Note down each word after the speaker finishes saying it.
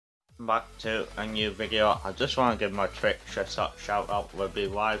back to a new video. I just want to give my Twitch a shout out. We'll be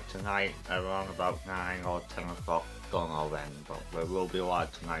live tonight around about 9 or 10 o'clock. Don't know when, but we will be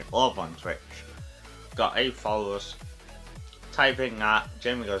live tonight over on Twitch. Got 8 followers. Type in that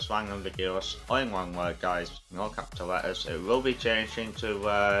Jimmy Goes Random Videos, all in one word guys, no capital letters. It will be changing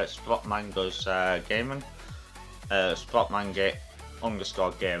to Spotman Goes Gaming, _gaming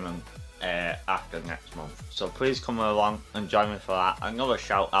after next month. So please come along and join me for that. Another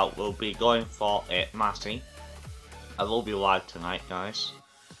shout out will be going for it, Massey. I will be live tonight guys.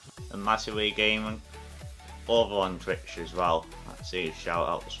 And Massey Gaming over on Twitch as well. Let's see his shout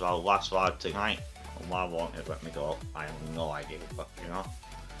out as well. Last live tonight. Why won't it let me go? I have no idea, but you know.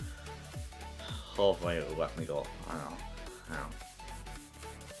 Hopefully it will let me go. I know.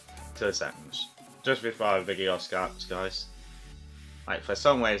 2 seconds. Just before the video starts, guys. Like, for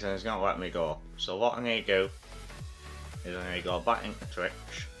some reason it's gonna let me go. So what I need to do is I need to go back into Twitch.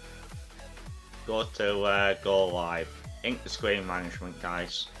 Go to go live. Into screen management,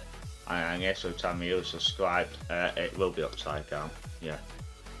 guys. And yes, every time you subscribed, it will be upside down. Yeah.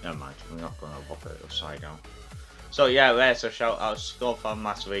 Never mind, we're not going to pop it upside down. So yeah, there's a shout out. Go for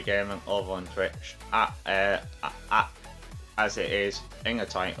Massively Gaming over on Twitch at as it is in the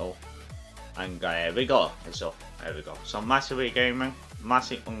title. And here we go. It's up. There we go. So Massively Gaming,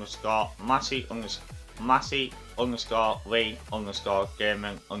 Massey_Lee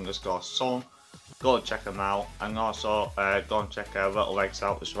 _gaming_son. Go and check them out, and also go and check Little Legs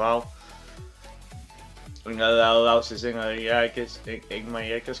out as well. And all else is in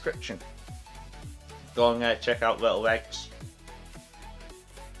my description. Go and check out Little Legs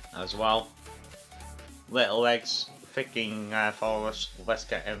as well. Little Legs, freaking for us. Let's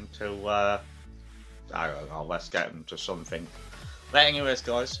get him to I don't know. Let's get him to something. But anyways,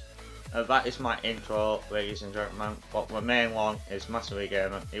 guys, that is my intro, ladies and gentlemen. But the main one is Massively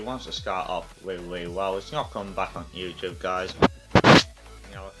Gaming. He wants to start off really well. It's not coming back on YouTube, guys. I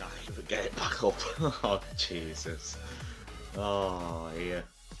can't even get it back up. Oh Jesus. Oh yeah.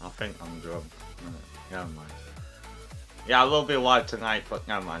 I think I'm drunk. Never mind. Yeah, I will be live tonight, but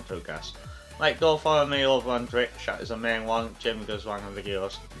never mind, who cares. Like, go follow me over on Twitch. That is the main one. Jimmy Goes Random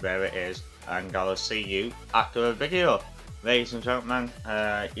Videos. There it is. And I will see you after the video. Ladies and gentlemen,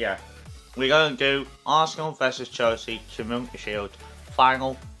 yeah. We're gonna do Arsenal versus Chelsea Community Shield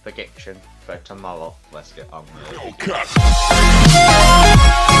final prediction for tomorrow. Let's get on with it.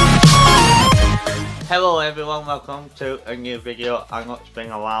 Hello everyone, welcome to a new video. I know it's been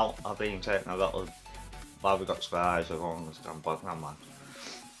a while. I've been taking a little while we got spies along this damn but never mind.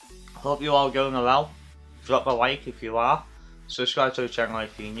 Hope you all going well. Drop a like if you are. Subscribe to the channel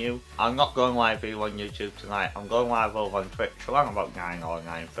if you're new. I'm not going live here on YouTube tonight. I'm going live over on Twitch around about 9 or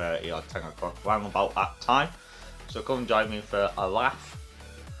 9:30 or 10 o'clock, around about that time. So come join me for a laugh.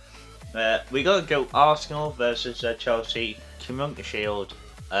 We're going to do Arsenal versus Chelsea Community Shield.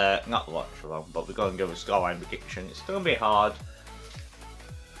 Not watch along, but we're going to give a scoreline prediction. It's going to be hard.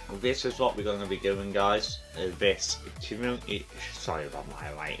 This is what we're going to be doing, guys. This community. Sorry about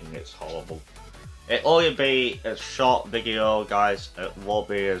my lighting, it's horrible. It will be a short video, guys. It won't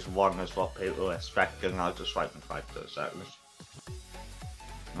be as long as what people expect, and I'll just wait in 5 seconds.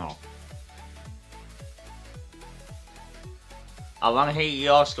 No. I want to hear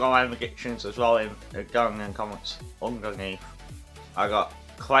your scoreline predictions as well down in the comments underneath. I got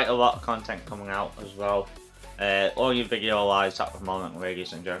quite a lot of content coming out as well. All your video lives at the moment,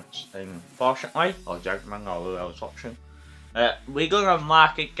 ladies and gents. Unfortunately, or gentlemen, or who else watching. We're gonna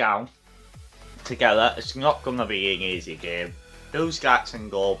mark it down together. It's not gonna be an easy game. Who's got in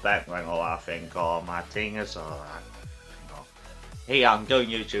goal? Bentley, or I think, or Martinez, or you know. Hey, I'm doing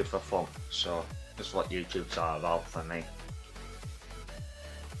YouTube for fun, so that's what YouTube's all about for me.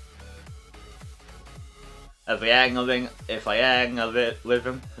 If I ain't a living from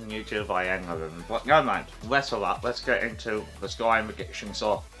YouTube, I ain't a living. But never mind, less of that. Let's get into the scoring prediction.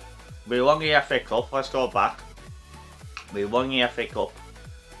 So, we won the FA Cup. Let's go back. We won the FA Cup.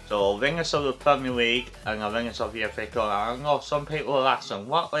 So, winners of the Premier League and the winners of the FA Cup. I know some people are asking,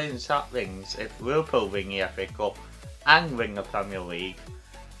 what wins that rings if Liverpool win the FA Cup and win the Premier League?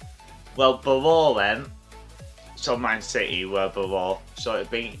 Well, below them, so Man City were below, so it'd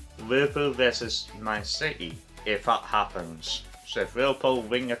be Liverpool versus Man City if that happens. So if Liverpool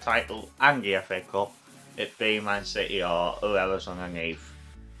win the title and the FA Cup, it'd be Man City or whoever's underneath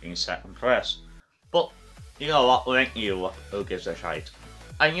in second place. But you know what, link you up, who gives a shite.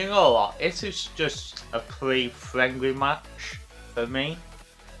 And you know what, this is just a pre-friendly match for me.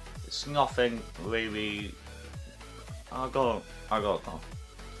 It's nothing really, I don't know.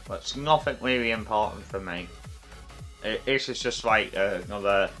 But it's nothing really important for me. This is just like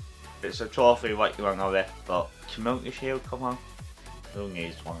another it's a trophy what you want of it, but Community Shield, come on. Who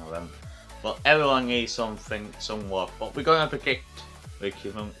needs one of them? But everyone needs something, some work. But we're going to predict the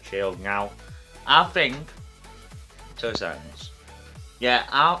Community Shield now. I think, 2 seconds. Yeah,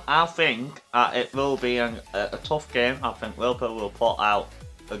 I think it will be a tough game. I think Liverpool will put out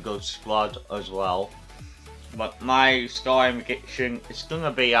a good squad as well. But my scoring prediction is going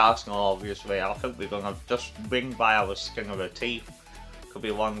to be Arsenal, obviously. I think we're going to just win by our skin of our teeth. Could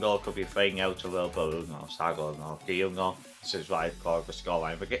be 1 goal, could be 3-0 to Liverpool. Who knows? I don't know. Do you know? This is what I call the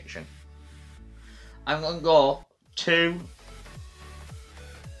scoreline prediction. I'm going to go 2-1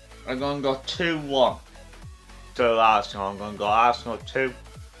 to Arsenal. I'm going to go Arsenal 2,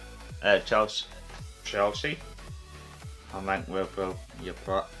 Chelsea. I meant Liverpool. You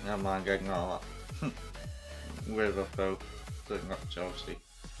put, never mind getting all that. Liverpool, not Chelsea.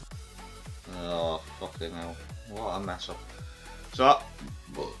 Oh, fucking hell. What a mess up. So,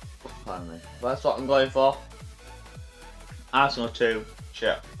 finally, that's what I'm going for. Arsenal 2,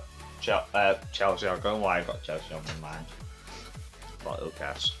 Chelsea. I don't know why I got Chelsea on my mind. But who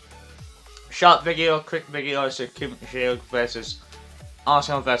cares? Short video, quick video, it's a Community Shield versus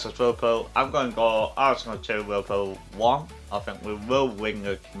Arsenal versus Liverpool. I'm going to go Arsenal 2, Liverpool 1. I think we will win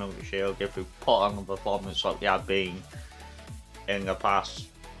the Community Shield if we put on the performance like we have been in the past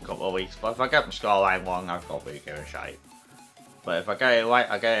couple of weeks. But if I get my scoreline wrong, I'll probably give a shite. But if I get it right,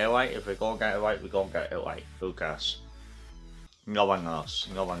 I get it right. If we don't get it right, we don't get it right. Who cares? No one knows.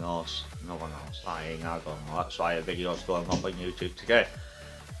 No one knows. No one knows. I ain't gonna know. That's why a video's going up on YouTube today.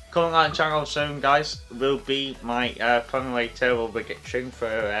 Coming on the channel soon, guys, will be my Premier League table prediction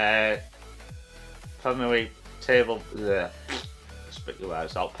for Premier League table. Spit your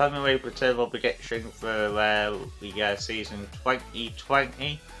words out. Premier League table prediction for the season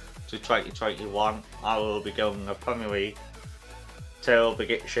 2020 to 2021. I will be going the Premier League table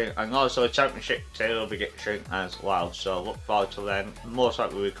prediction and also a Championship table prediction as well. So look forward to them. Most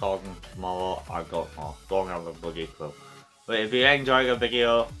likely recording tomorrow. I don't know. Don't have a bloody clue. But if you enjoyed the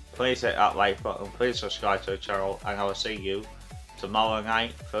video, please hit that like button, please subscribe to the channel, and I will see you tomorrow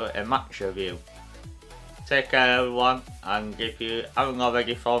night for a match review. Take care everyone, and if you haven't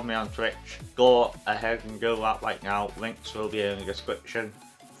already followed me on Twitch, go ahead and do that right now. Links will be in the description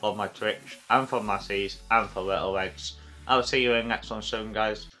for my Twitch, and for Massies, and for Little Legs. I will see you in the next one soon,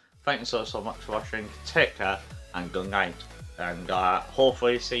 guys. Thank you so much for watching, take care, and good night. And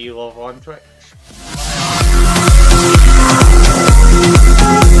hopefully see you over on Twitch.